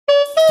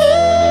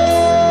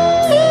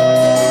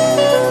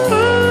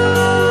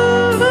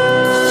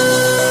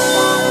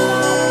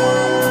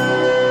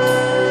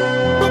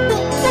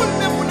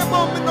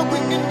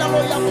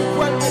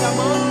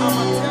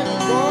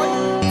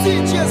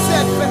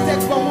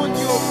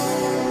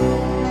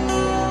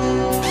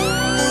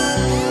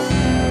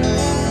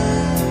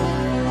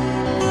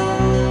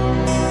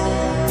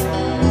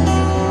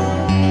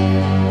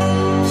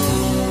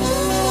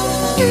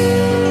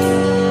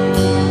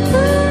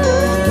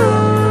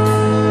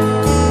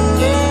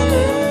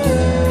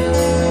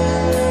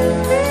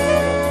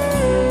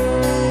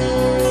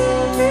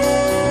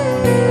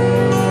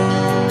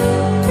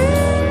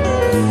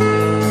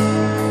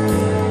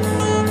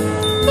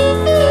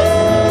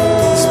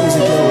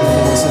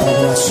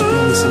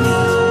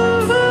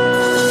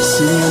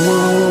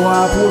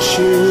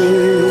approcher,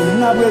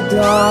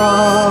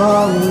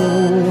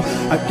 nous,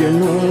 à que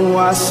nous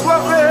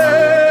assoiffés,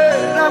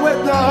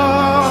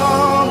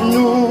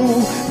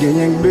 nous,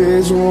 gagnons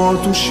besoin de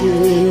toucher,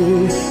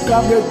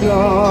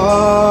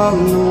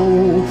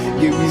 nous,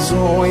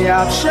 guérison et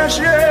à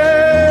chercher,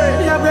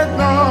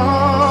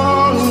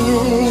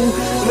 nous,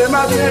 le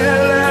matin,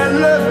 les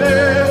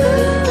lever,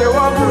 que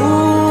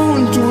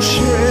vous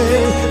toucher,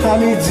 à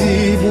midi,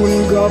 vous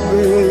nous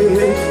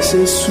gommer,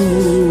 c'est sous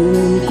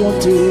nous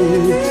compter,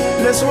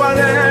 les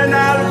soirées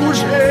n'a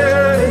coucher,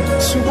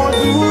 souvent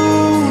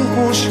tout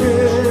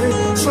coucher,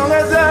 sans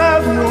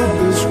réserve, nos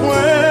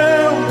besoins,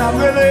 on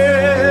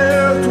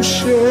avait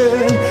toucher,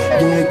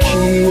 d'une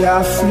qui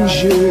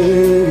affligé,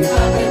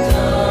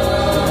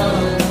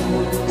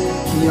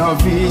 qui a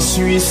envie de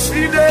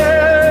suicider,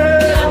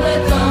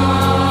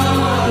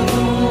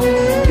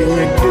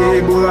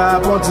 des bras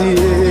pontiers,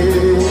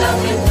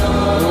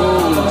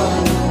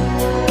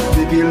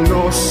 des villes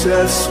non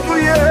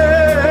s'essuyer.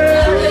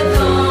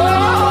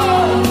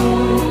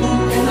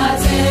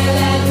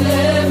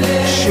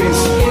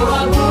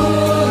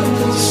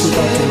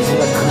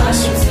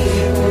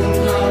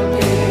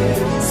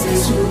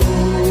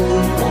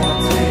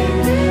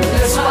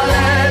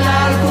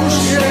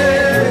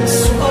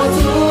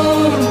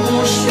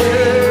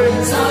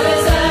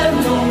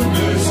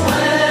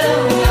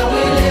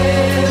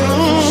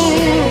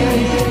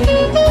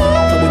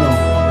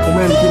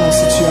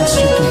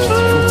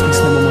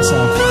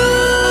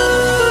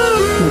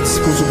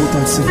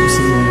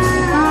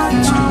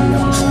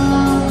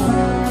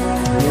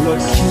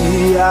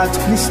 Qui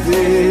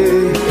attristé,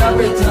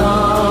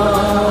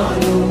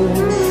 nous,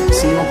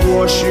 si on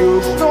proche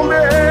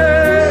tomber,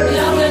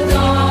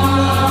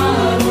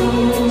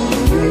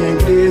 un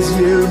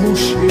plaisir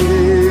bouché,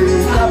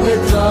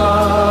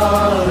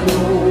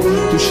 nous,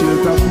 toucher le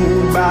temps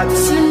pour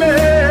bâtimer.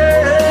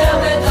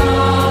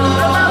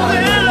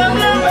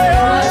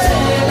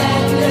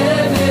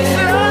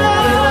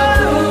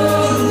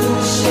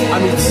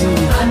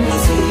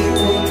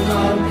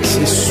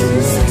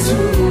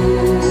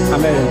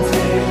 Amen.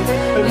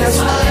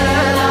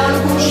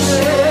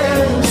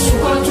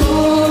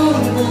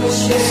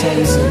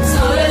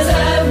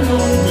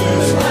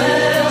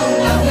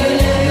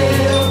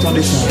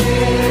 Attendez ça.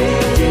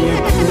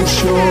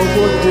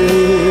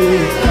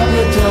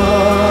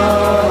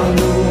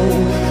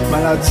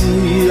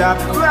 Maladie a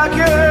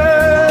craqué.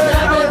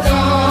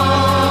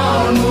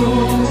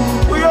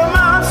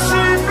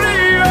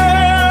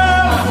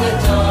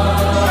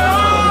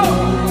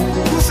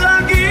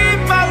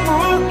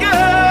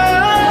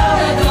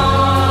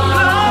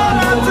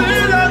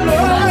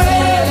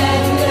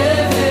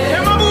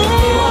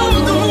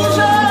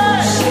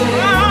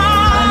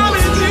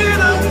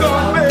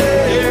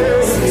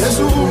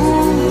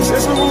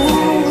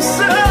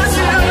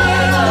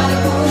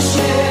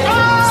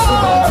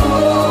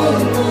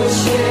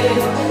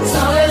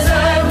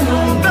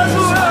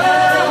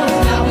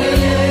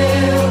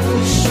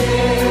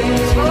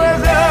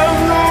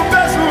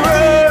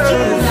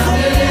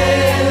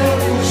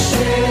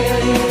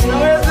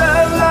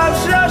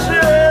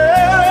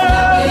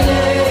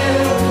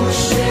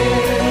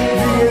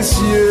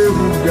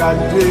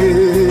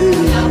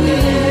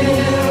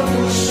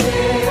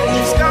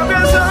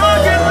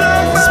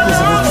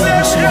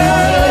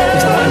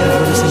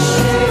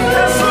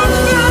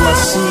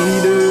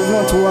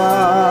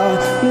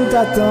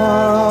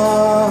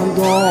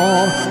 T'attendons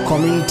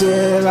comme une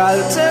terre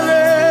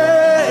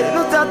altérée,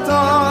 nous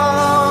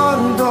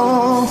t'attendons.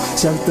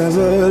 Certains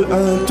veulent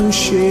un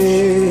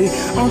toucher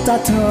en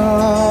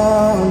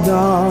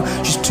t'attendant,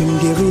 juste une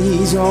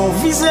guérison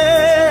visée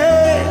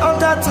en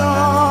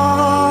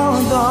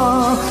t'attendant.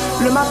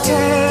 Le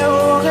matin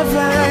au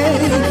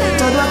réveil,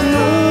 ta droite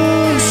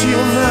nous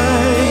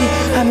surveille.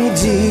 À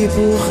midi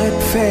pour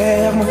être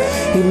ferme,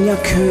 il n'y a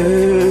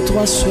que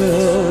toi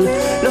seul.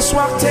 Le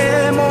soir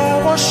t'es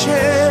mon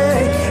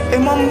rocher et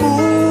mon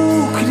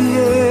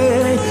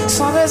bouclier.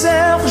 Sans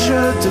réserve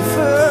je te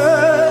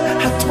veux,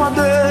 à toi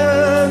de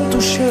me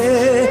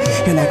toucher.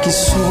 Il y en a qui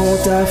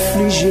sont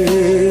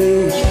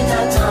affligés, qui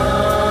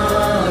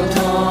t'attendent,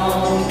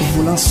 et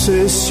voulant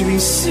se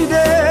suicider.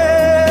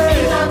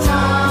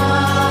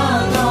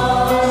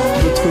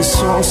 D'autres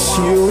sont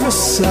sur le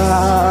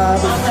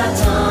sable,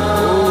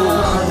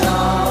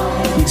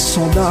 ils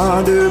sont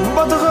dans de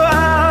beaux draps.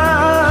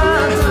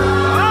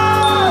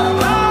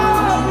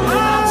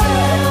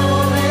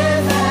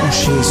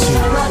 Jésus.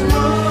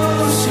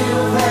 Nous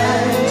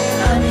surveille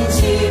à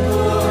midi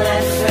pour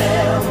être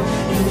ferme.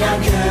 Il n'y a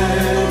que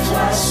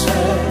toi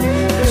seul.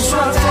 Le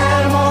soir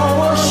t'es mon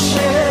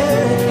rocher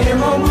et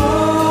mon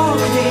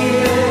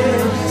bouclier.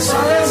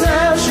 Sans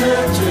réserve je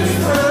te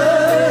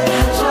veux,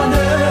 à toi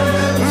de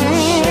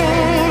toucher.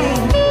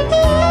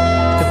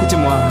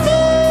 Écoutez-moi,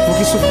 vous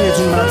qui souffrez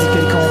d'une maladie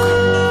quelconque,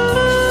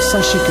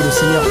 sachez que le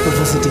Seigneur peut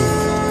vous aider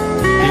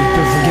et il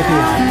peut vous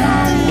guérir.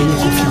 Ayez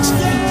confiance en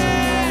lui.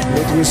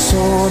 D'autres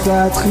sont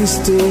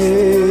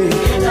attristés,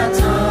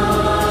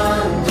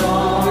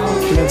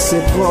 l'un de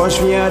ses proches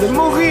vient de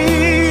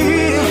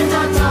mourir.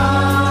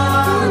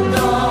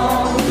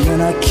 Il y en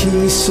a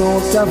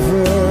sont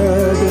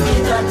aveugles.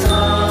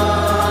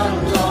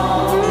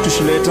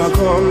 Touche-les tant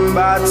comme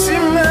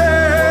bâtiment.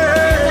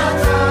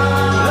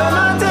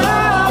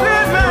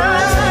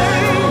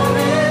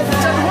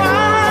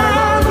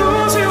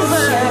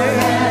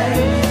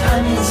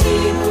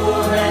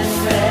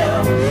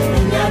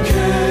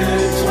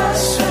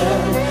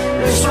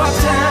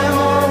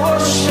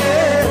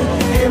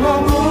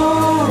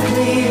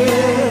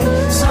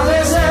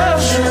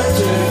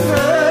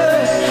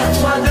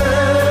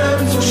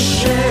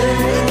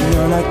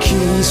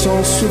 Qui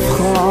sont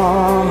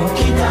souffrants,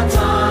 qui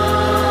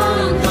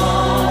t'attendent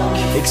donc,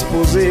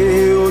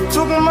 exposés au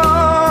tourment,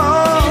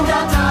 qui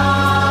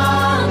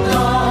t'attendent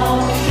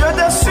donc, je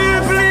te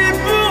supplie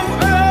pour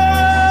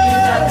eux, qui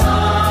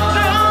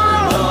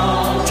t'attendent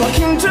donc, toi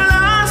qui ne te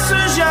lasses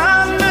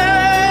jamais,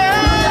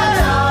 qui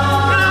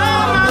t'attendent donc, le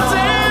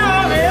matin au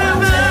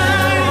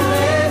réveil,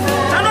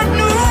 alors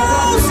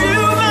nous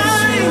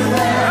surveille,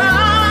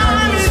 à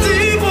midi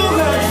pour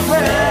être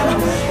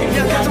ferme, il n'y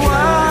a que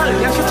toi, il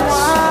n'y a que toi.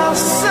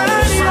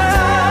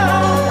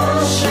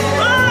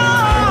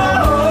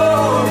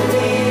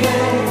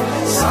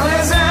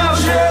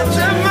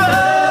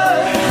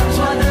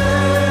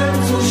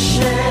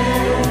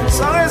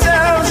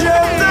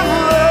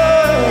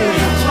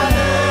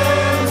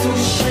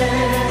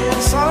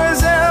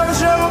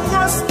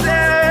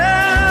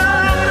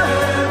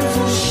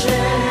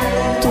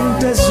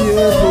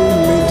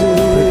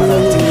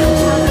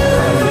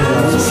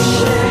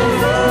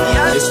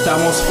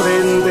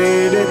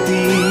 Frente de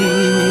ti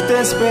te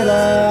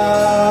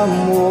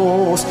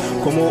esperamos,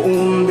 como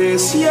un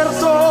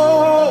desierto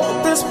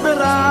te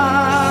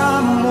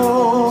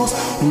esperamos,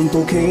 un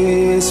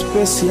toque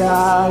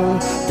especial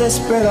te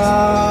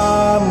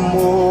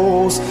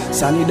esperamos,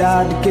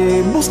 sanidad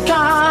que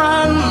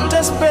buscan te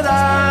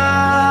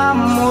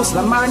esperamos,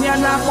 la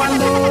mañana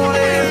cuando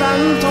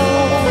levanto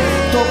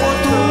toco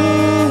tu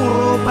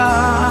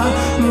ropa,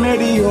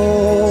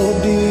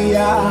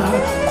 mediodía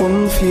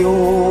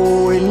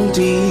confío en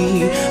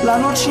ti, la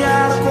noche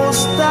al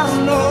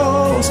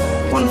acostarnos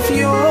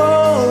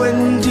confío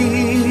en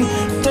ti,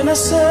 te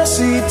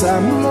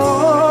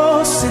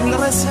necesitamos sin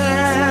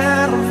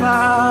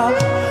reserva,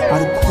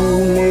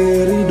 algún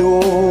herido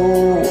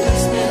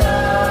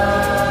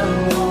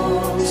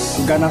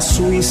ganas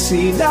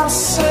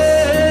suicidarse,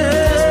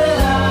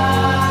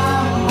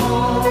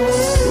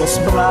 los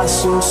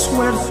brazos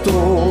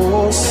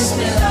sueltos,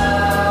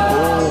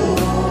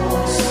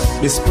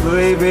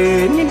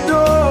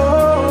 desprevenido.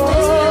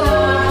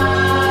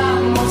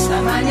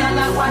 La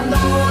mañana cuando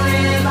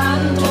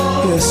levanto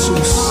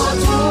Jesús,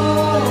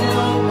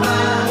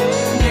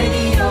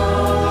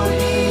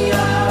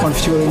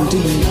 confío en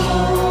ti,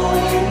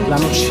 la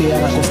noche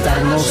al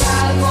acostarnos,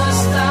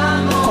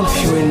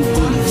 confío en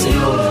ti,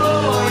 Señor.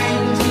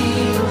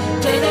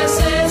 Te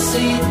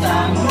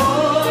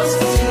necesitamos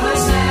sin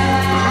reserva.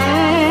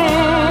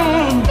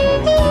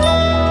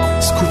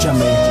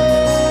 Escúchame,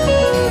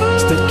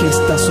 usted que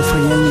está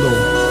sufriendo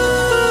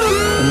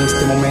en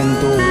este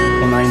momento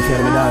una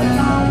enfermedad,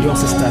 Dios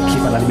está aquí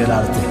para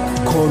liberarte.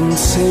 Con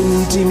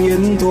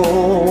sentimiento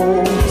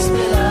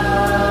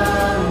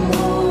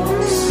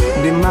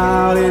de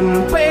mal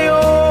en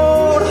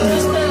peor,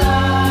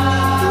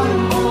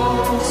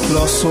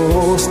 los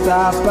ojos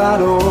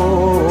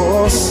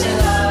tapados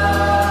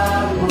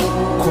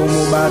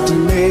como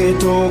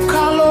batimento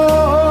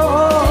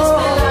calor.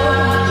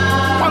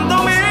 Cuando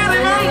me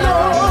levanto,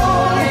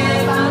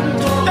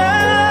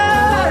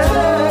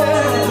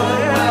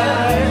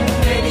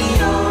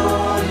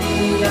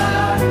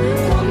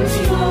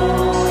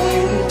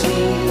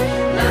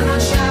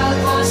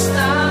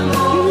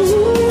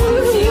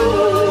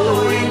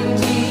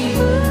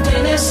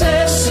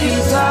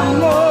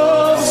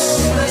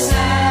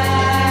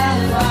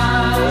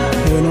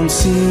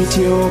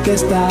 sitio que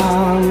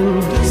están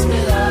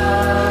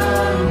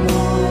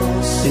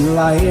en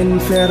la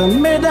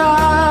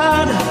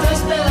enfermedad, Te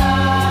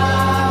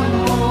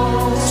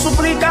esperamos,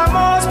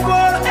 suplicamos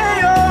por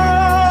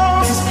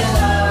ellos, te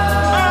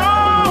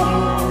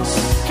esperamos,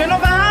 que no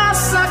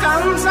vas a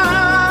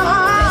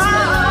cansar.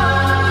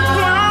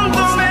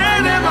 Cuando me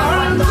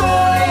levanto,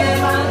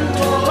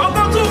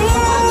 toco tu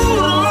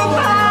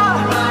ropa,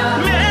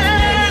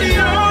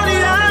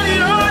 mediodía,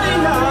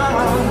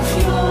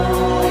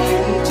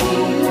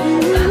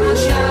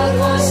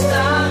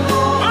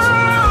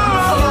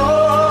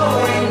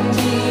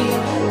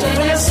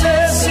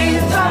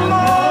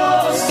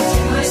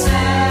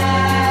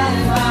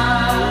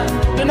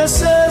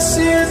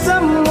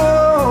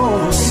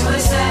 necesitamos,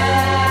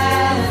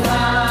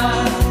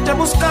 te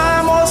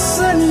buscamos,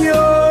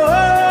 Señor,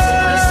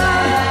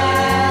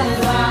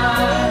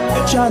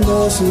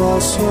 échanos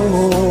los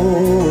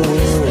ojos.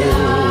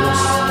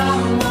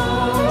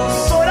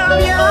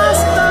 Todavía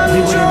estamos. We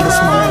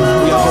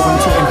are going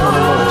to enter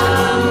the Lord.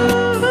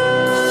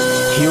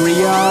 Here we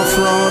are in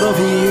front of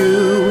you,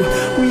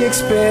 we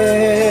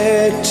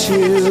expect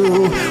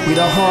you, with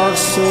our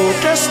hearts so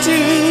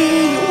thirsty,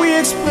 we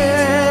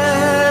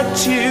expect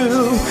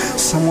you.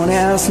 Someone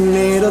else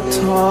need a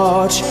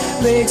touch,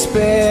 they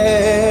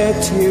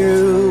expect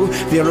you.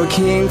 They're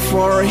looking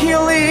for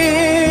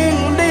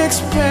healing, they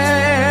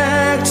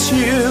expect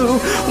you.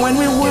 When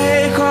we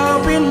wake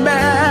up in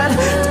bed,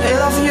 take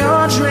off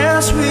your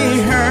dress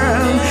we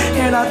earn,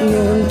 and at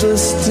noon to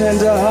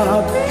stand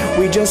up,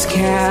 we just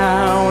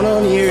count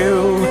on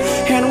you.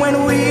 And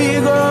when we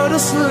go to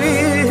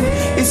sleep,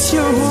 it's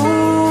you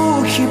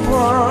who keep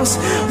us.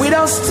 We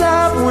don't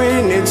stop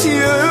when it's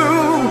you,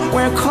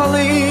 we're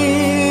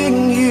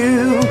calling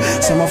you.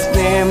 Some of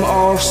them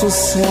are so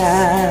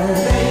sad,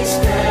 they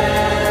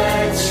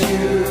expect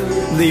you.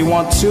 They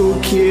want to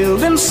kill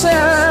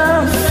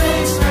themselves,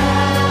 they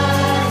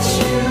expect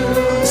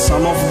you.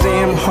 Some of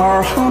them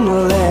are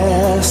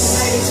homeless,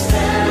 they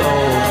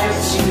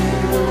expect you.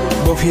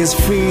 Both his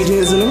feet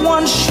is in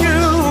one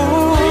shoe.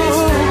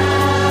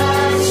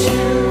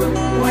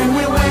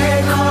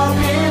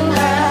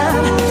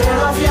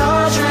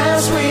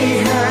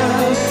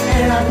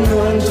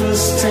 To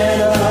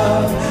stand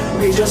up,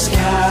 we just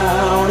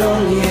count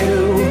on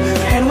you.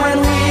 And when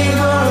we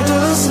go to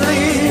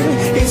sleep,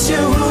 it's you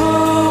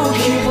who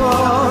keep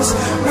us.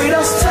 We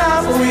don't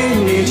stop, we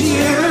need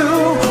you,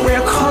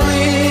 we're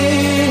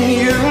calling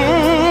you.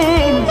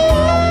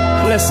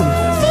 Listen,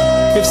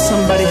 if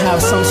somebody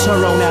has some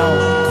sorrow now,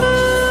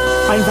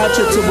 I invite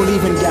you to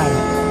believe in God,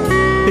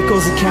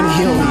 because He can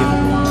heal you.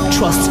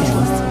 Trust Him.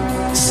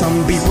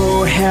 Some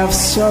people have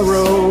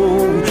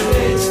sorrow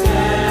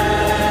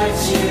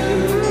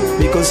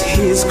because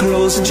His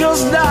clothes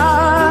just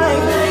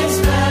died.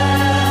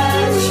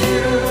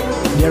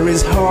 There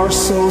is heart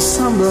so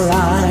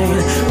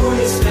sunlight.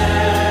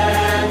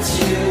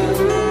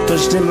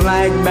 Touch them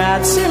like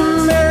bats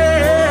in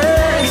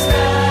May.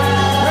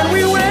 When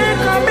we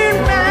wake up in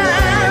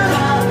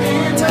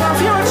bed, take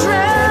off your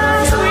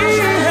dress we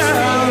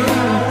have.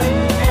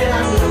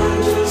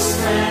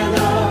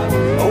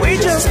 We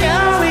just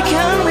count, we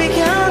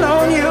count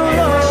on you,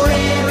 Lord.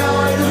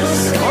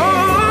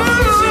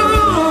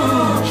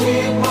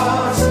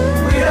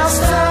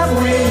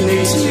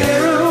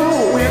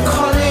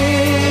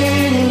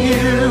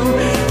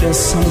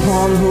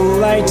 Someone who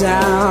lie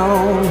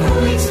down,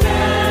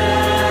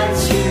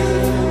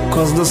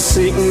 cause the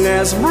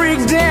sickness break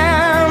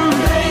them.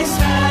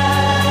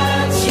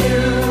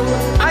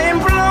 I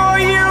implore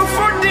you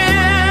for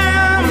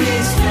them.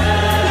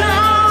 No,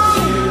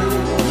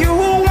 you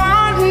who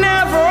want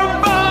never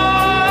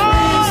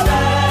bow.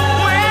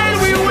 When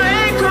we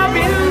wake up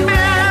in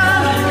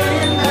bed,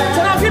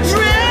 take off your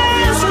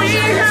dress we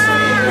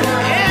have,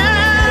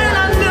 and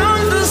I know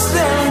to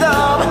stand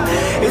up.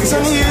 It's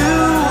on you,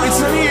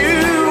 it's on you.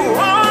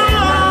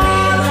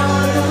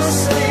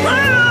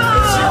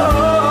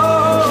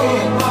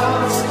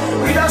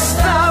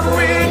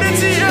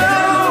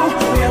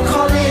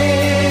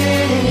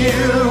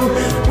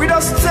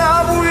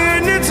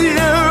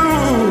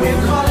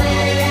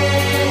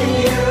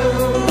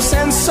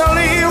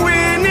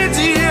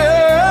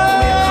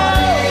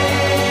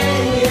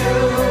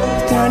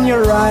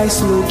 Your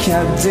eyes, look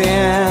at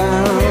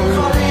them.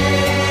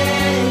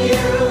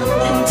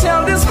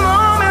 Until this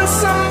moment,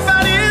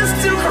 somebody is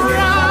to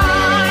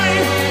cry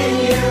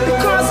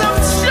because of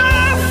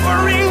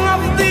suffering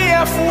of the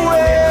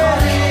F-way.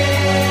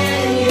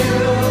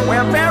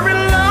 We're very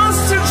lost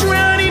to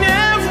drowning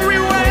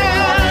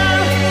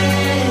everywhere.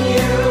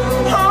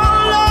 Oh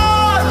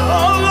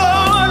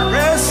Lord,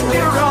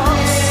 rescue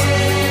us.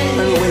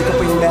 And wake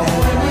up in bed.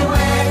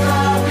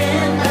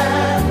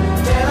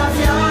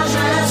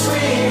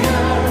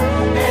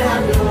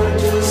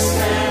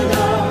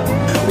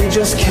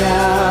 Just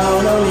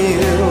count on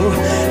you.